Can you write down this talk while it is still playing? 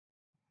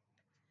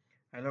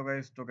Hello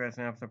guys. तो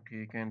कैसे हैं आप सब?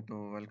 ठीक हैं? तो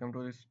welcome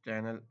to this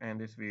channel and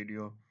this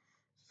video.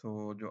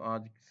 जो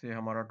आज से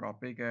हमारा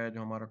टॉपिक है,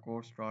 जो हमारा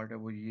कोर्स स्टार्ट है,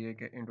 वो ये है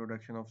कि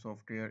इंट्रोडक्शन ऑफ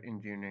सॉफ्टवेयर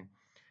इंजीनियरिंग।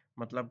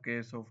 मतलब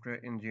कि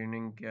सॉफ्टवेयर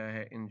इंजीनियरिंग क्या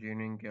है,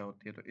 इंजीनियरिंग क्या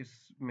होती है। तो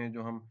इसमें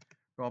जो हम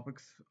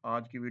टॉपिक्स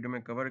आज की वीडियो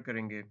में कवर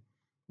करेंगे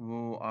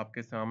वो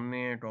आपके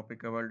सामने है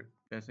टॉपिक कवर्ड।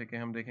 जैसे कि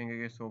हम देखेंगे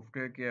कि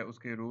सॉफ्टवेयर क्या है,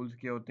 उसके रूल्स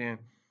क्या होते हैं,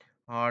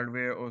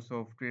 हार्डवेयर और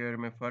सॉफ्टवेयर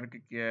में फ़र्क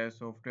क्या है,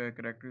 सॉफ्टवेयर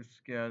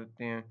करैक्टरिस्टिक्स क्या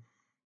होते हैं,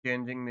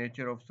 चेंजिंग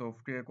नेचर ऑफ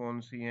सॉफ्टवेयर कौन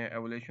सी हैं,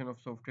 एवोल्यूशन ऑफ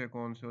सॉफ्टवेयर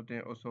कौन से होते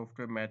हैं, और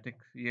सॉफ्टवेयर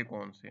मैथिक्स ये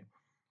कौन से।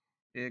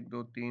 एक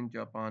दो तीन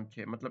चार पाँच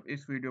छः, मतलब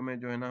इस वीडियो में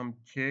जो है ना हम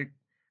छः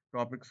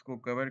टॉपिक्स को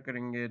कवर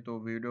करेंगे। तो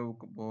वीडियो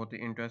बहुत ही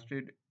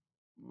इंटरेस्टेड,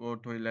 वो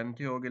थोड़ी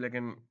लेंथी होगी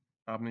लेकिन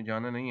आपने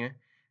जाना नहीं है।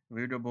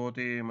 वीडियो बहुत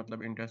ही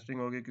मतलब इंटरेस्टिंग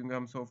होगी क्योंकि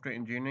हम सॉफ्टवेयर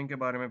इंजीनियरिंग के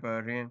बारे में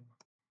पढ़ रहे हैं।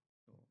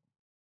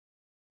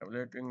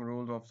 एवोल्यूटिंग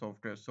rules of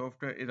software.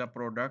 Software is a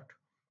product.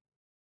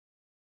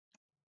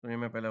 तो ये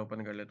मैं पहले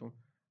ओपन कर लेता हूँ।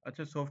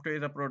 अच्छा, सॉफ्टवेयर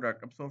इज़ अ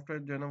प्रोडक्ट। अब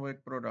सॉफ्टवेयर जो है ना वो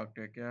एक प्रोडक्ट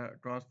है। क्या?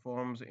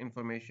 Transforms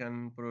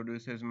information,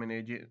 produces,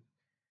 manages,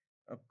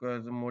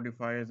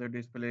 modifies,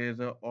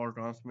 displays or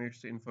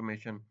transmits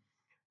information,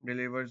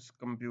 delivers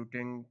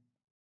computing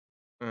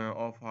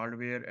of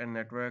hardware and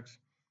networks.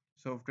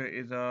 Software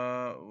is a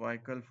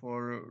vehicle for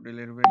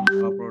delivering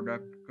a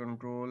product,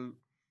 control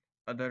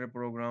other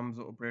programs,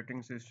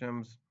 operating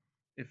systems,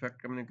 effect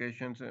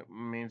communications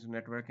means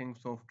networking.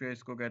 Software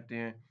इसको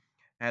कहते हैं।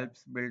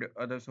 helps build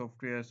other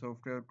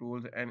software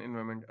tools and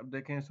environment। अब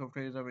देखें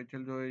software is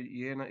virtual जो है,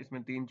 ये ना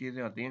इसमें तीन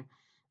चीज़ें आती हैं।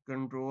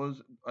 कंट्रोल्स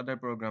अदर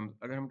प्रोग्राम्स,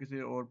 अगर हम किसी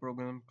और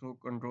प्रोग्राम को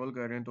कंट्रोल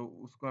कर रहे हैं तो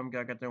उसको हम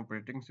क्या कहते हैं?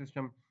 Operating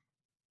system.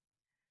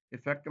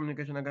 इफेक्ट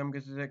कम्युनिकेशन, अगर हम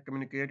किसी से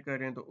कम्युनिकेट कर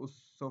रहे हैं तो उस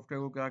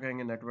सॉफ्टवेयर को क्या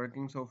कहेंगे?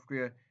 Networking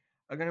software.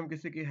 अगर हम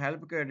किसी की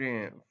हेल्प कर रहे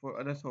हैं फॉर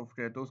अदर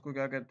सॉफ्टवेयर तो उसको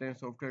क्या कहते हैं?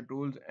 Software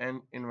tools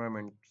and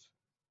environments.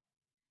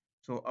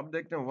 अब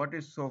देखते हैं व्हाट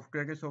इज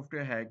सॉफ्टवेयर के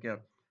सॉफ्टवेयर है क्या।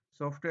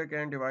 Software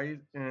can device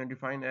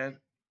define as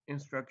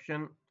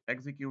instruction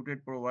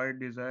executed provide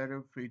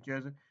desired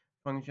features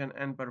function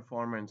and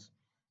performance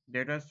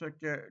data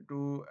structure to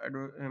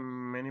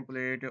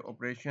manipulate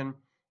operation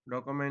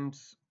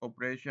documents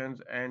operations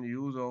and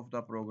use of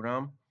the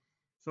program.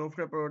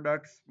 Software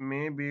products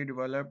may be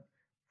developed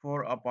for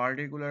a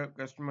particular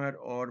customer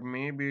or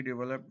may be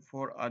developed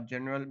for a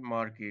general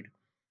market.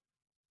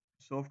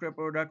 Software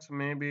products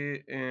may be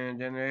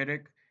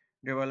generic,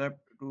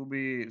 developed to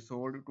be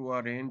sold to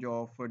a range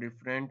of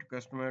different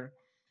customer.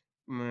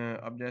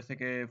 अब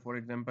जैसे कि for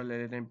example ले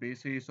लेते हैं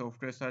PC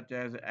software such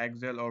as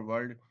Excel और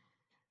word.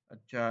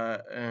 अच्छा,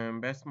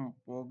 best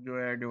पोक जो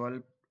है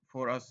develop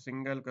for a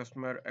single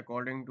customer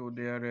according to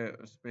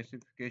their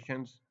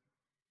specifications.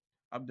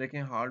 अब देखें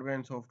हार्डवेयर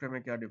एंड सॉफ्टवेयर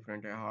में क्या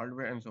डिफरेंट है।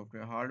 Hardware and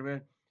software.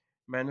 Hardware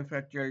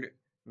manufactured,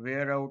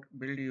 wear out,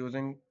 built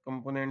using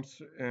components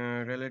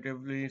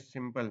relatively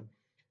simple.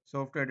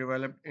 Software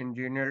developed,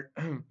 engineered,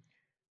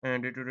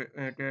 and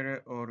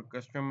iterated or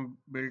custom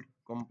built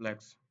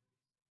complex.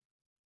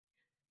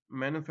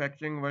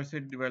 Manufacturing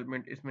versus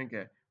development, इसमें क्या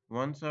है?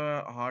 Once a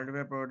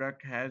hardware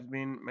product has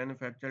been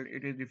manufactured,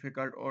 it is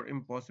difficult or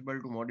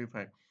impossible to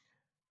modify.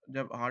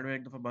 जब hardware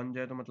एक दफ़ा बन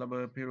जाए तो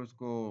मतलब फिर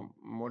उसको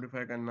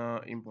मॉडिफाई करना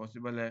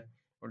इम्पॉसिबल है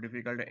और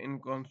डिफ़िकल्ट है।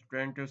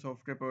 Inconstant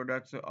software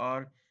products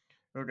are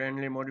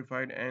routinely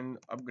modified and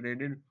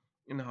upgraded.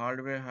 In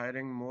hardware,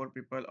 hiring more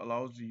people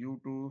allows you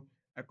to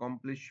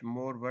accomplish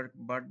more work,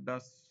 but the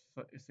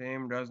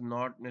same does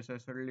not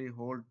necessarily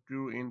hold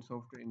true in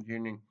software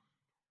engineering.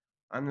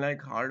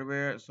 Unlike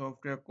hardware,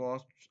 software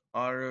costs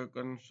are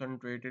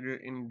concentrated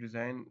in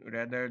design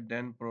rather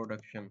than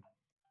production.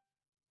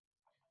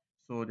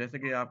 जैसे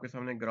कि आपके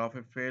सामने graph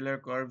है,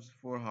 failure curves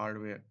for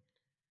hardware.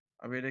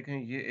 अब ये देखें,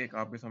 ये एक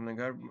आपके सामने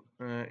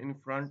graph in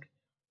front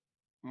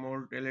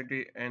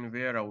mortality and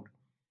wear out.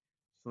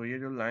 ये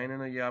जो लाइन है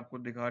ना, ये आपको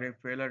दिखा रही है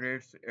failure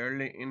rates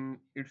early in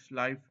its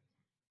life,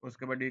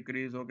 उसके बाद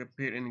डिक्रीज होकर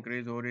फिर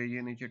इंक्रीज हो रही है।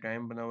 ये नीचे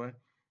टाइम बना हुआ है।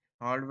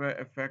 Hardware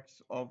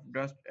effects of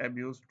dust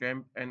abuse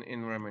temp and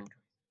environment.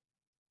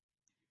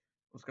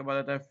 उसके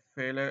बाद आता है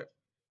फेलर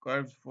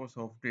कर्व्स फॉर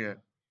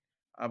सॉफ्टवेयर।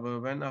 अब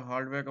when a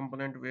hardware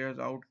component wears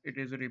out,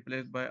 it is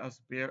replaced by a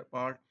spare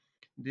part.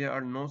 There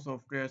are no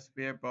software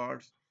spare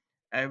parts.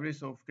 Every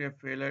software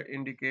failure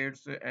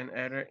indicates an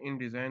error in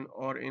design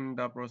or in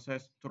the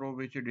process through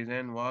which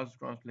design was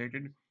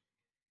translated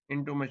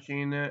into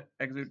machine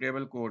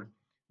executable code.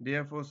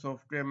 Therefore,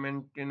 software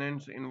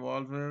maintenance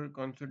involves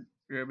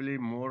considerably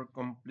more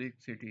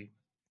complexity.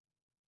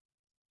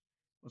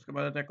 उसके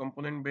बाद आता है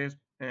component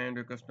based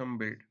and custom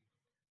built.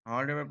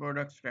 Hardware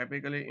products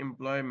typically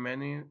employ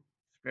many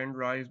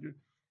standardized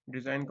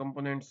design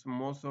components.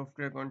 Most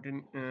software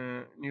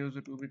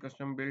continues to be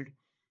custom built.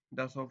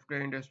 The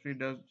software industry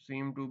does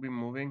seem to be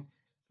moving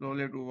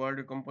slowly toward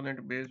component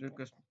based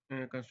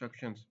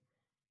constructions.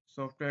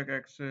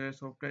 Software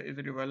is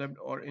developed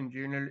or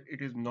engineered,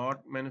 it is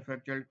not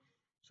manufactured.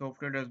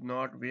 Software does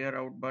not wear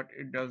out, but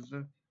it does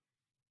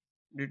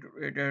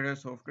deteriorate.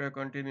 Software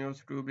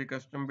continues to be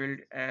custom built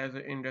as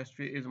the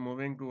industry is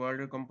moving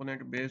toward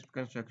component based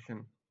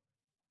construction.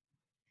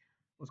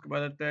 उसके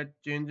बाद आता है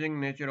changing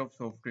nature of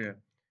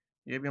software.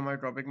 ये भी हमारे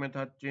topic में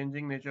था।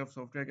 Changing nature of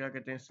software क्या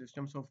कहते हैं?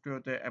 सिस्टम सॉफ्टवेयर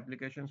होता है,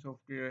 application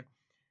software,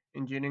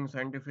 engineering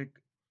scientific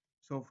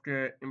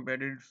software,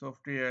 embedded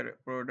software,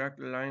 product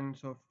line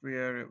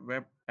software,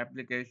 web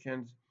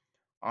applications,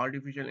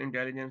 artificial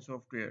intelligence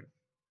software.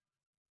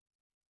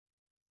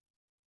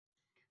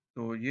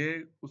 तो ये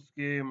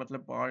उसके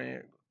मतलब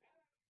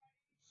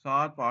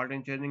सात part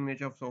in changing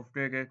nature of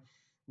software के,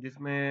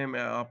 जिसमें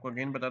मैं आपको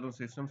अगेन बता दूं,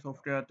 सिस्टम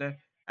सॉफ्टवेयर आता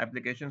है,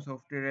 एप्लीकेशन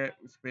सॉफ्टवेयर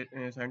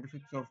है,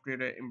 साइंटिफिक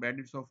सॉफ्टवेयर है,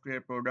 embedded software,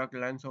 product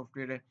line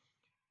software है,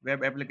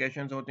 वेब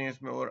एप्लीकेशंस होते हैं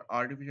इसमें, और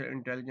आर्टिफिशियल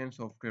इंटेलिजेंस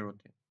सॉफ्टवेयर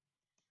होते हैं।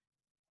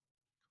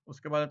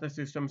 उसके बाद आता है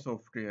सिस्टम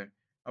सॉफ्टवेयर।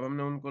 अब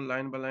हमने उनको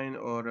लाइन बाय लाइन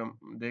और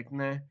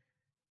देखना है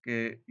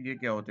कि ये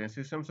क्या होते हैं।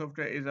 System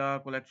software is a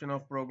collection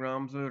of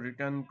programs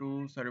written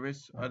to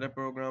service other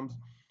programmes.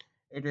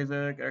 It is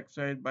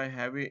characterized by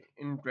heavy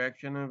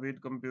interaction with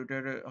computer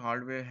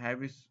hardware,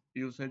 heavy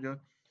usage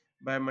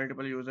by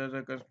multiple users,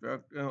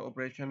 construct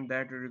operation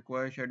that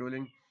require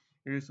scheduling,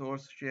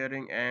 resource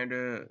sharing, and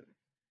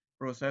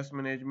process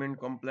management,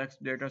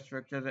 complex data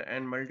structures,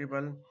 and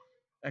multiple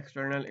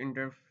external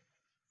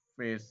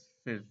interfaces.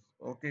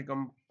 Okay,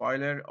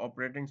 compiler,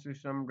 operating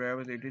system,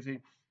 drivers, etc.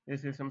 ये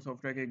system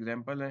software के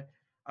example है।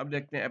 अब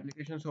देखते हैं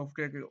application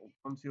software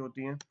कौन सी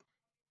होती हैं।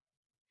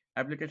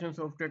 Application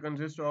software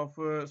consist of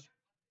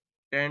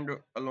stand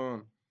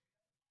alone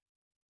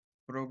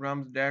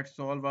programs that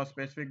solve a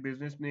specific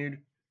business need.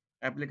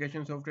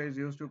 Application software is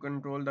used to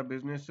control the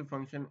business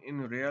function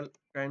in real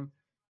time.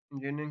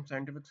 Engineering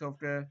scientific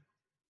software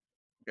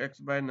X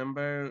by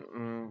number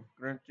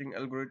crunching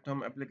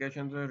algorithm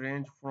applications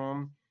range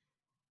from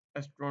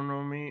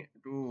astronomy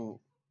to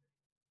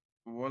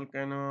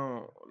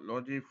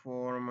volcanology,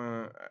 from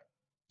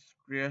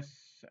stress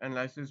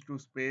analysis to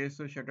space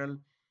shuttle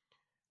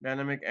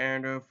dynamic,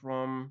 and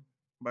from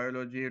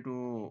biology to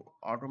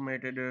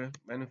automated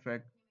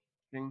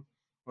manufacturing.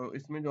 तो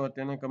इसमें जो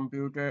होते हैं ना,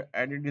 computer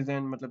aided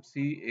design मतलब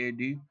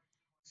CAD,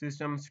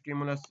 system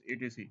stimulus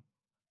ETC।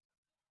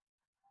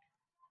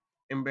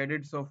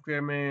 Embedded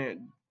software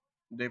में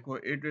देखो,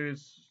 it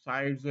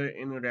sides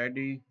in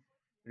ready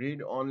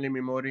read only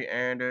memory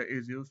and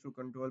is use to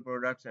control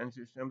products and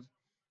systems.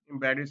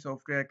 Embedded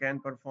software can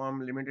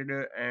perform limited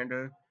and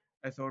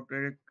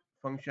esoteric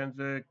functions,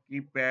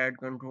 keypad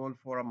control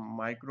for a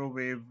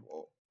microwave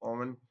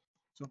oven.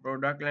 So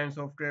product line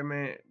software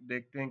में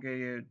देखते हैं कि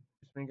ये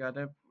इसमें क्या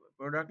आता है।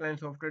 Product line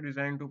software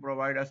design to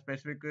provide a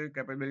specific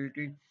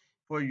capability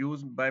for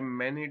use by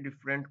many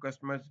different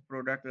customers.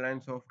 Product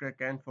line software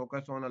can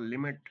focus on a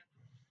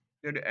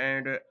limited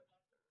and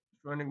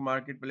electronic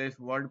marketplace,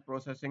 word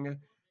processing,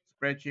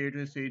 spreadsheet,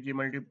 CG,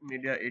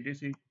 multimedia,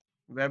 etc.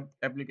 Web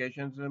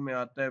applications में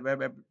आता है।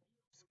 Web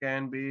apps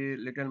can be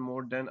little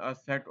more than a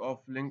set of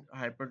linked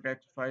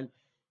hypertext file.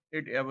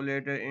 It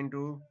evaluated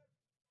into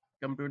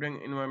computing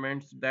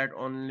environments that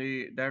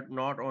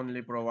not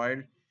only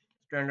provide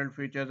standard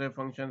features and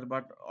functions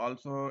but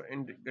also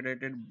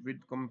integrated with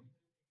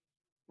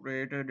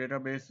creator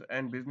database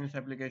and business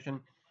application.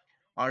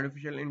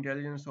 Artificial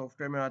intelligence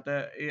software में आता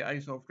है। AI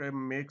software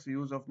makes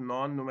use of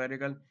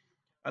non-numerical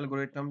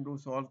algorithm to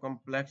solve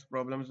complex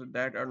problems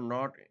that are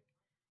not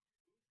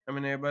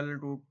amenable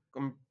to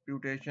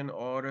computation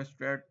or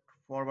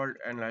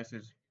straightforward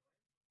analysis.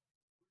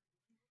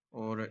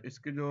 और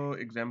इसके जो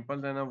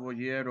examples हैं ना, वो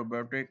ये है,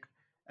 robotic,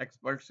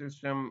 expert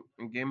system,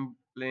 game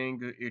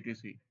playing,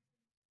 etc.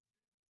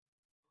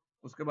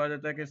 उसके बाद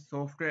आता है कि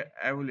software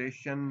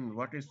evolution.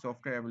 What is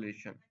software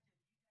evolution?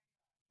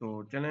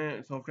 तो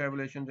चलें, सॉफ्टवेयर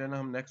एवोल्यूशन जो है ना,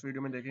 हम नेक्स्ट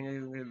वीडियो में देखेंगे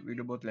क्योंकि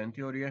वीडियो बहुत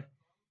लेंथी हो रही है।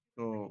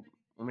 तो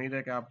उम्मीद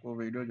है कि आपको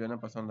वीडियो जो है ना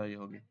पसंद आई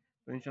होगी।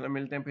 तो इंशाल्लाह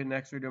मिलते हैं फिर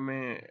नेक्स्ट वीडियो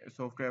में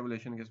सॉफ्टवेयर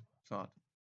एवोल्यूशन के साथ।